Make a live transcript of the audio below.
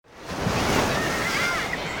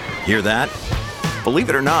Hear that?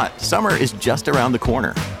 Believe it or not, summer is just around the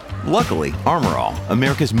corner. Luckily, Armor All,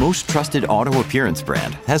 America's most trusted auto appearance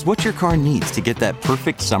brand, has what your car needs to get that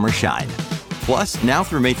perfect summer shine. Plus, now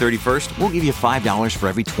through May 31st, we'll give you $5 for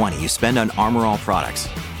every $20 you spend on Armor All products.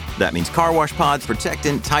 That means car wash pods,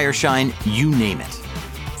 protectant, tire shine, you name it.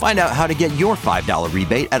 Find out how to get your $5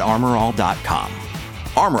 rebate at armorall.com.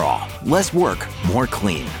 Armor All, less work, more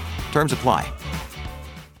clean. Terms apply.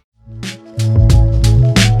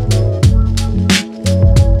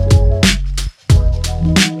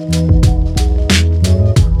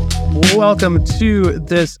 Welcome to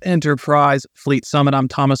this Enterprise Fleet Summit. I'm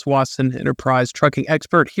Thomas Watson, Enterprise trucking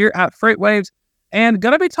expert here at FreightWaves, and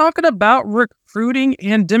going to be talking about recruiting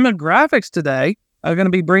and demographics today. I'm going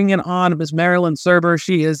to be bringing on Ms. Marilyn Surber.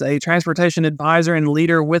 She is a transportation advisor and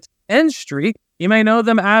leader with N-Street. You may know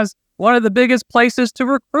them as one of the biggest places to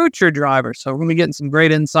recruit your drivers. So we're going to be getting some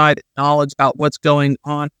great insight, knowledge about what's going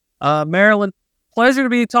on. Marilyn, pleasure to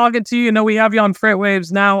be talking to you. I know we have you on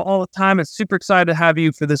FreightWaves now all the time. I'm super excited to have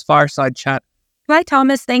you for this fireside chat. Hi,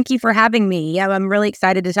 Thomas. Thank you for having me. Yeah, I'm really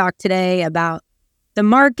excited to talk today about the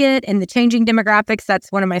market and the changing demographics.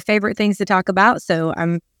 That's one of my favorite things to talk about. So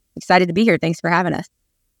I'm excited to be here. Thanks for having us.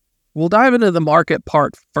 We'll dive into the market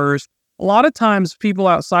part first. A lot of times people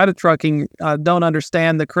outside of trucking don't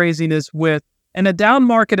understand the craziness with, in a down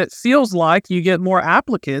market, it feels like you get more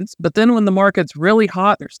applicants, but then when the market's really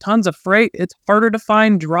hot, there's tons of freight, it's harder to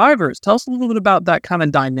find drivers. Tell us a little bit about that kind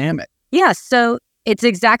of dynamic. Yeah, so it's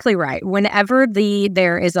exactly right. Whenever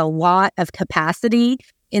there is a lot of capacity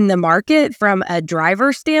in the market from a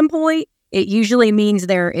driver standpoint, it usually means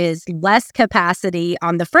there is less capacity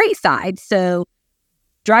on the freight side. So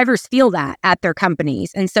drivers feel that at their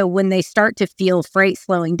companies. And so when they start to feel freight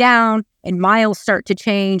slowing down and miles start to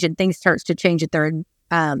change and things start to change at their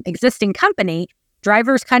existing company,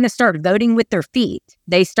 drivers kind of start voting with their feet.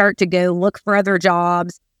 They start to go look for other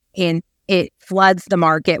jobs, and it floods the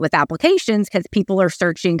market with applications because people are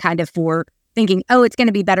searching kind of for thinking, oh, it's going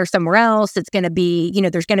to be better somewhere else. It's going to be,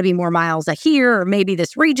 there's going to be more miles here, or maybe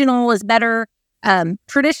this regional is better.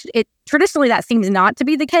 Traditionally, that seems not to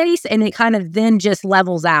be the case, and it kind of then just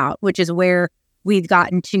levels out, which is where we've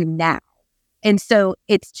gotten to now. And so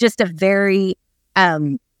it's just a very,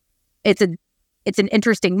 it's an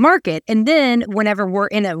interesting market. And then whenever we're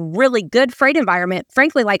in a really good freight environment,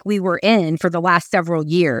 frankly, like we were in for the last several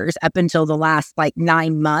years, up until the last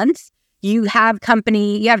 9 months, you have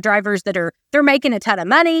drivers that they're making a ton of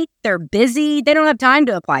money, they're busy, they don't have time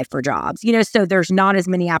to apply for jobs, so there's not as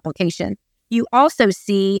many applications. You also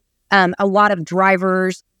see a lot of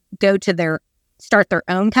drivers start their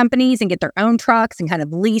own companies and get their own trucks and kind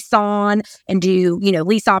of lease on and do,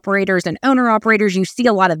 lease operators and owner operators. You see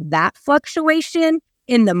a lot of that fluctuation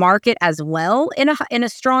in the market as well in a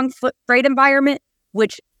strong freight environment,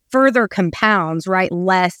 which further compounds, right,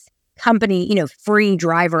 less company, free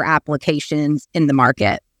driver applications in the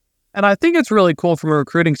market. And I think it's really cool from a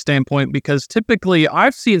recruiting standpoint because typically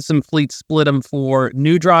I've seen some fleets split them for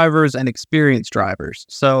new drivers and experienced drivers.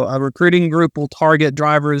 So a recruiting group will target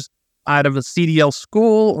drivers out of a CDL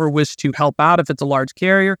school or wish to help out if it's a large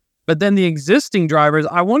carrier. But then the existing drivers,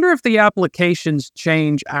 I wonder if the applications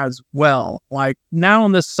change as well. Like now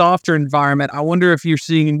in this softer environment, I wonder if you're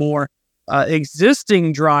seeing more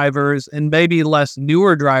existing drivers and maybe less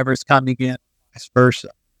newer drivers coming in, vice versa.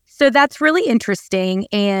 So that's really interesting.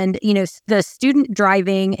 And, the student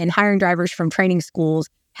driving and hiring drivers from training schools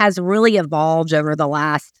has really evolved over the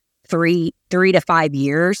last three to 5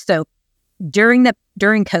 years. So during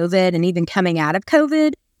COVID and even coming out of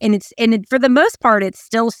COVID, and for the most part, it's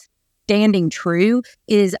still standing true,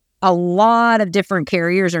 is a lot of different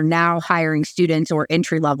carriers are now hiring students or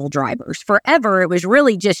entry-level drivers. Forever, it was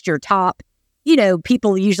really just your top,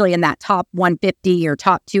 people usually in that top 150 or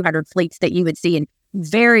top 200 fleets that you would see, and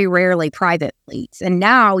very rarely private fleets. And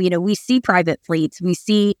now, we see private fleets, we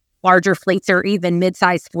see larger fleets or even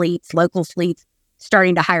mid-sized fleets, local fleets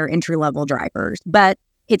starting to hire entry-level drivers. But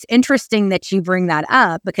it's interesting that you bring that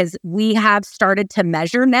up because we have started to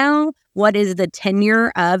measure now what is the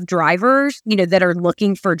tenure of drivers, that are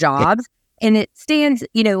looking for jobs. And it stands,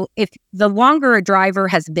 if the longer a driver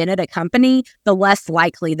has been at a company, the less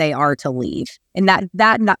likely they are to leave. And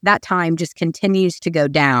that time just continues to go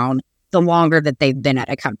down the longer that they've been at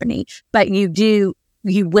a company. But you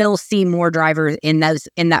will see more drivers in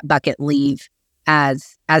that bucket leave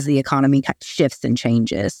as the economy shifts and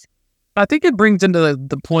changes. I think it brings into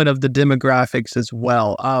the point of the demographics as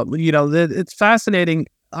well. It's fascinating.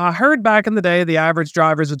 I heard back in the day, the average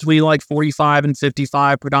driver is between 45 and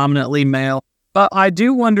 55, predominantly male. But I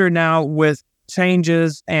do wonder now with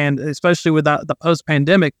changes and especially with the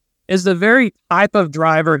post-pandemic, is the very type of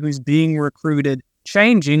driver who's being recruited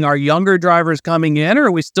changing? Are younger drivers coming in, or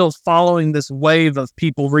are we still following this wave of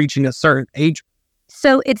people reaching a certain age?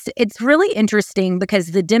 So it's really interesting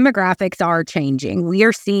because the demographics are changing. We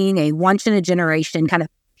are seeing a once in a generation kind of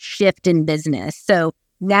shift in business. So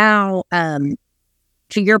now,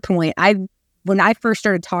 to your point, when I first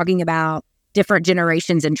started talking about different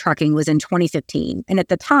generations in trucking was in 2015. And at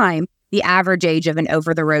the time, the average age of an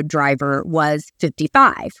over-the-road driver was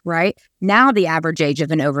 55, right? Now the average age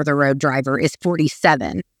of an over-the-road driver is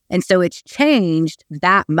 47. And so it's changed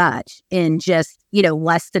that much in just,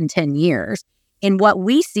 less than 10 years. And what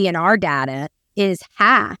we see in our data is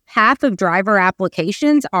half of driver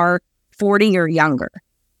applications are 40 or younger.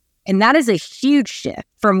 And that is a huge shift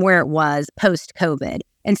from where it was post-COVID.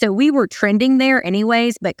 And so we were trending there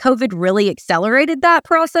anyways, but COVID really accelerated that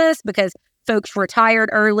process because folks retired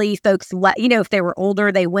early. Folks, if they were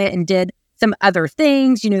older, they went and did some other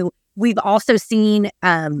things. We've also seen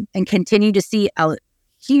and continue to see a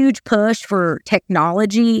huge push for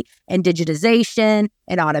technology and digitization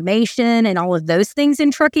and automation and all of those things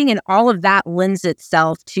in trucking. And all of that lends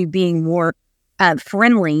itself to being more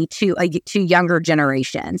friendly to younger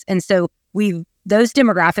generations. And so those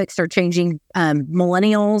demographics are changing.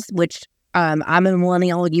 Millennials, which I'm a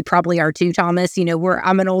millennial, you probably are too, Thomas.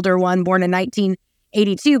 I'm an older one, born in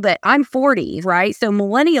 1982, but I'm 40, right? So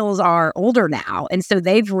millennials are older now. And so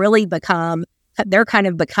they're kind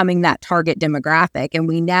of becoming that target demographic. And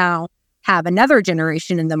we now have another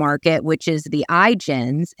generation in the market, which is the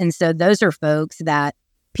iGens. And so those are folks that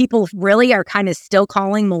people really are kind of still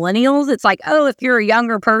calling millennials. It's like, oh, if you're a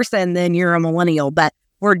younger person, then you're a millennial. But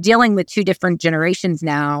we're dealing with two different generations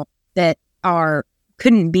now that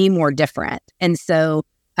couldn't be more different. And so,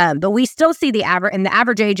 but we still see the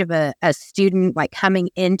average age of a student like coming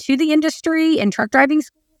into the industry in truck driving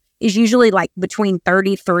school is usually like between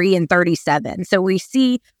 33 and 37. So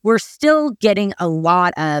we're still getting a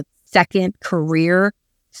lot of second career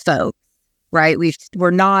folks, right?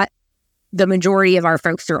 The majority of our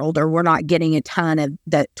folks are older. We're not getting a ton of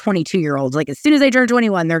the 22-year-olds. Like as soon as they turn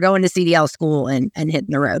 21, they're going to CDL school and hitting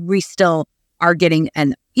the road. We still are getting a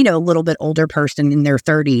little bit older person in their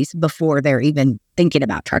 30s before they're even thinking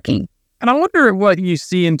about trucking. And I wonder what you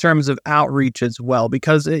see in terms of outreach as well,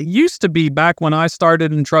 because it used to be back when I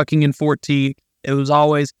started in trucking in 14, it was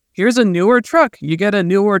always, here's a newer truck, you get a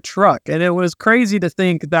newer truck. And it was crazy to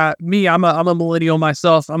think that I'm a millennial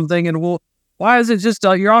myself. I'm thinking, well, why is it just,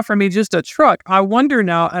 you're offering me just a truck? I wonder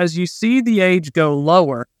now, as you see the age go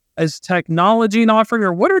lower, is technology an offering,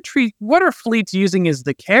 or what are fleets using as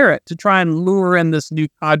the carrot to try and lure in this new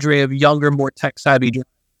cadre of younger, more tech-savvy drivers?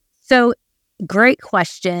 So, great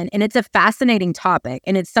question. And it's a fascinating topic.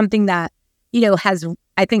 And it's something that,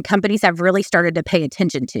 I think companies have really started to pay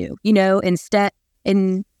attention to,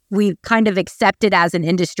 and we've kind of accepted as an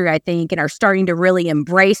industry, I think, and are starting to really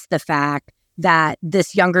embrace the fact that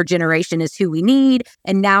this younger generation is who we need.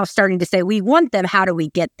 And now starting to say, we want them, how do we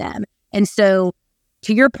get them? And so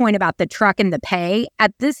to your point about the truck and the pay,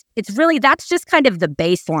 that's just kind of the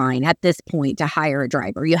baseline at this point to hire a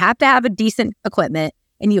driver. You have to have a decent equipment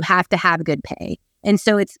and you have to have good pay. And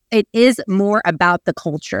so it is more about the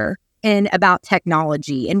culture and about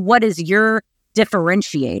technology and what is your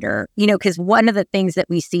differentiator, because one of the things that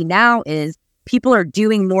we see now is people are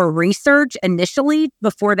doing more research initially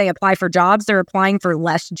before they apply for jobs. They're applying for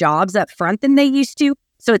less jobs up front than they used to.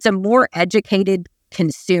 So it's a more educated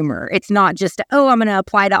consumer. It's not just, I'm going to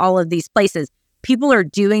apply to all of these places. People are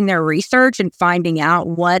doing their research and finding out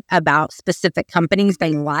what about specific companies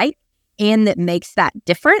they like and that makes that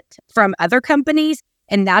different from other companies.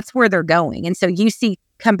 And that's where they're going. And so you see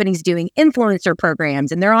companies doing influencer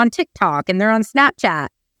programs and they're on TikTok and they're on Snapchat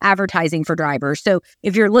advertising for drivers. So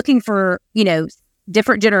if you're looking for,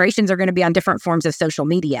 different generations are going to be on different forms of social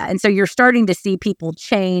media. And so you're starting to see people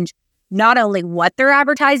change not only what they're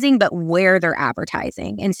advertising, but where they're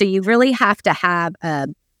advertising. And so you really have to have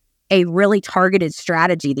a really targeted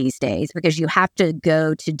strategy these days because you have to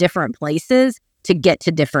go to different places to get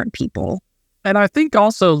to different people. And I think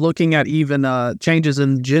also looking at even changes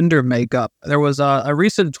in gender makeup, there was a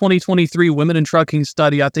recent 2023 Women in Trucking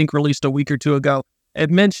study, I think released a week or two ago. It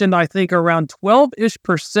mentioned, I think, around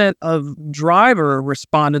 12-ish% of driver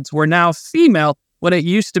respondents were now female when it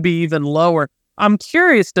used to be even lower. I'm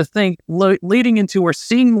curious to think, leading into we're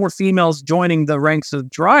seeing more females joining the ranks of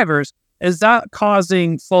drivers, is that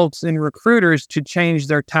causing folks and recruiters to change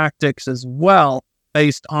their tactics as well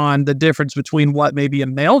based on the difference between what maybe a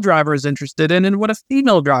male driver is interested in and what a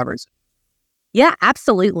female driver is? Yeah,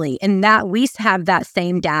 absolutely. And that we have that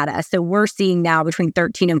same data. So we're seeing now between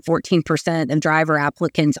 13 and 14% of driver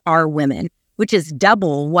applicants are women, which is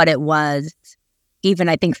double what it was even,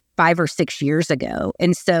 I think, 5 or 6 years ago.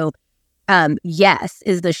 And so, yes,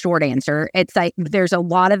 is the short answer. It's like there's a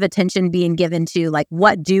lot of attention being given to like,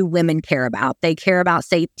 what do women care about? They care about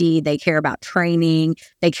safety. They care about training.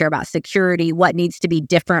 They care about security. What needs to be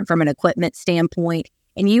different from an equipment standpoint?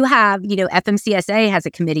 And you have, FMCSA has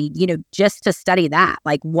a committee, just to study that,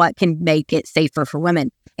 like what can make it safer for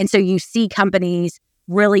women. And so you see companies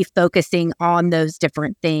really focusing on those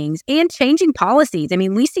different things and changing policies. I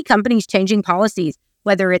mean, we see companies changing policies,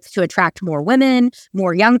 whether it's to attract more women,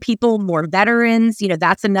 more young people, more veterans.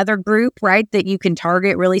 That's another group, right, that you can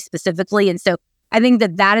target really specifically. And so I think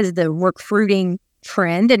that is the recruiting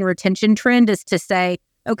trend and retention trend, is to say,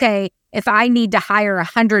 okay, if I need to hire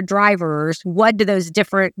 100 drivers, what's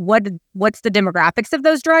the demographics of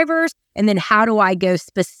those drivers? And then how do I go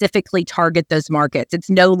specifically target those markets? It's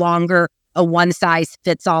no longer a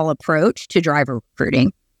one-size-fits-all approach to driver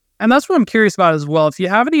recruiting. And that's what I'm curious about as well. If you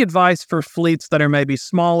have any advice for fleets that are maybe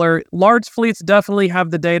smaller, large fleets definitely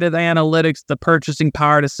have the data, the analytics, the purchasing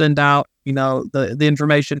power to send out, the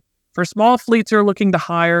information. For small fleets who are looking to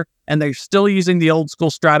hire and they're still using the old school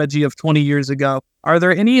strategy of 20 years ago, are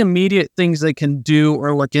there any immediate things they can do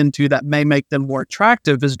or look into that may make them more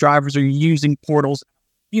attractive as drivers are using portals,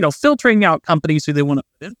 filtering out companies who they want to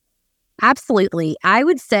put in? Absolutely. I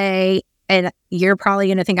would say, and you're probably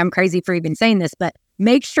going to think I'm crazy for even saying this, but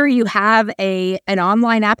make sure you have an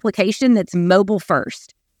online application that's mobile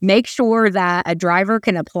first. Make sure that a driver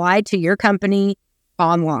can apply to your company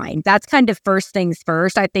online. That's kind of first things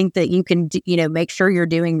first. I think that you can, make sure you're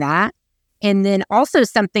doing that. And then also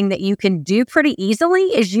something that you can do pretty easily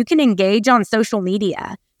is you can engage on social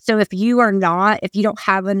media. So if you don't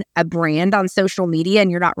have a brand on social media and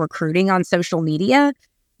you're not recruiting on social media,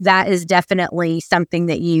 that is definitely something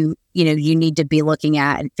that you need to be looking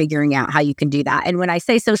at and figuring out how you can do that. And when I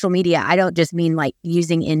say social media, I don't just mean like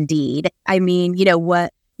using Indeed. I mean,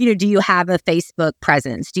 do you have a Facebook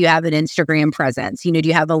presence? Do you have an Instagram presence? Do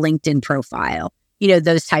you have a LinkedIn profile?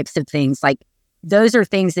 Those types of things. Like those are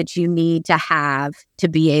things that you need to have to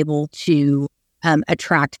be able to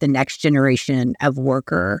attract the next generation of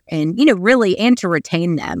worker and, really, and to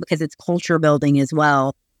retain them, because it's culture building as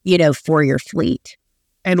well, for your fleet.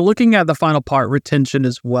 And looking at the final part, retention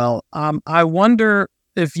as well. I wonder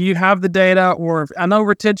if you have the data, or I know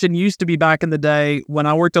retention used to be back in the day when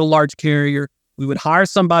I worked at a large carrier, we would hire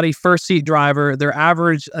somebody, first seat driver. Their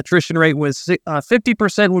average attrition rate was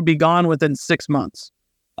 50% would be gone within 6 months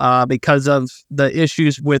because of the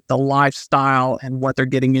issues with the lifestyle and what they're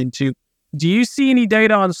getting into. Do you see any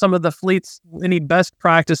data on some of the fleets, any best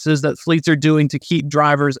practices that fleets are doing to keep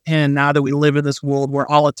drivers in now that we live in this world where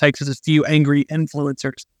all it takes is a few angry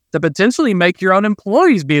influencers to potentially make your own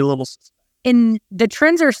employees be a little suspect? And the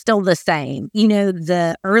trends are still the same.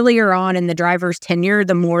 The earlier on in the driver's tenure,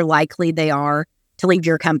 the more likely they are to leave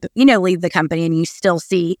your company, leave the company, and you still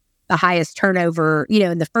see the highest turnover,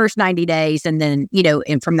 in the first 90 days and then,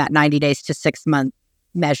 and from that 90 days to 6 month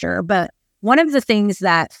measure. But one of the things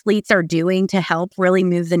that fleets are doing to help really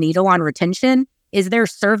move the needle on retention is they're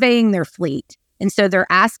surveying their fleet. And so they're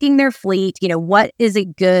asking their fleet, what is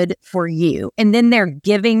it good for you? And then they're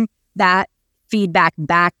giving that feedback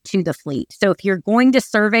back to the fleet. So if you're going to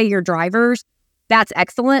survey your drivers, that's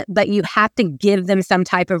excellent, but you have to give them some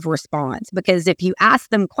type of response, because if you ask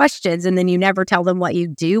them questions and then you never tell them what you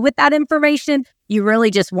do with that information, you really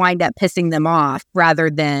just wind up pissing them off rather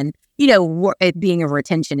than, it being a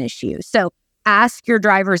retention issue. So ask your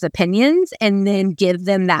drivers' opinions and then give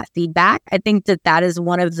them that feedback. I think that is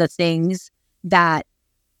one of the things that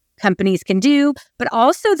companies can do, but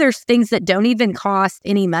also there's things that don't even cost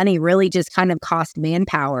any money, really just kind of cost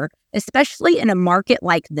manpower, especially in a market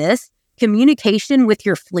like this. Communication with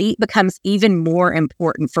your fleet becomes even more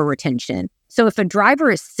important for retention. So if a driver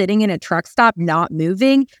is sitting in a truck stop not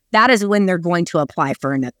moving, that is when they're going to apply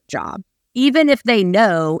for another job. Even if they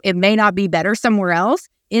know it may not be better somewhere else,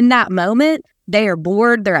 in that moment, they are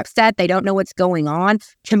bored, they're upset, they don't know what's going on.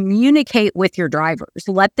 Communicate with your drivers.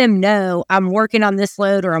 Let them know, I'm working on this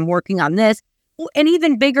load or I'm working on this. And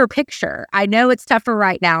even bigger picture, I know it's tougher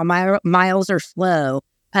right now. My miles are slow.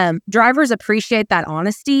 Drivers appreciate that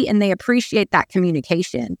honesty and they appreciate that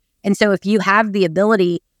communication. And so if you have the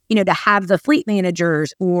ability, to have the fleet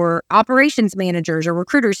managers or operations managers or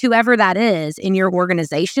recruiters, whoever that is in your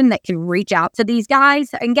organization that can reach out to these guys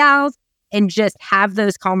and gals and just have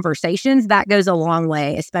those conversations, that goes a long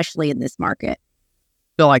way, especially in this market.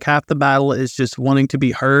 I feel like half the battle is just wanting to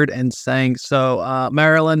be heard and saying so.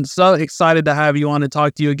 Marilyn, so excited to have you on and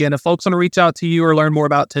talk to you again. If folks want to reach out to you or learn more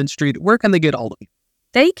about 10th Street, where can they get hold of you?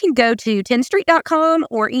 They can go to 10thstreet.com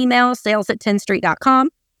or email sales@10thstreet.com.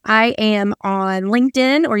 I am on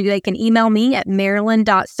LinkedIn, or they can email me at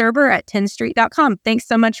marilyn.surber@10street.com. Thanks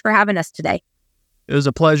so much for having us today. It was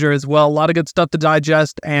a pleasure as well. A lot of good stuff to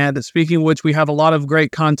digest. And speaking of which, we have a lot of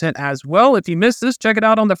great content as well. If you missed this, check it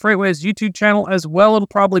out on the FreightWaves YouTube channel as well. It'll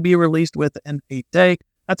probably be released within a day.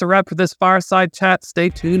 That's a wrap for this Fireside Chat. Stay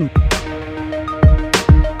tuned.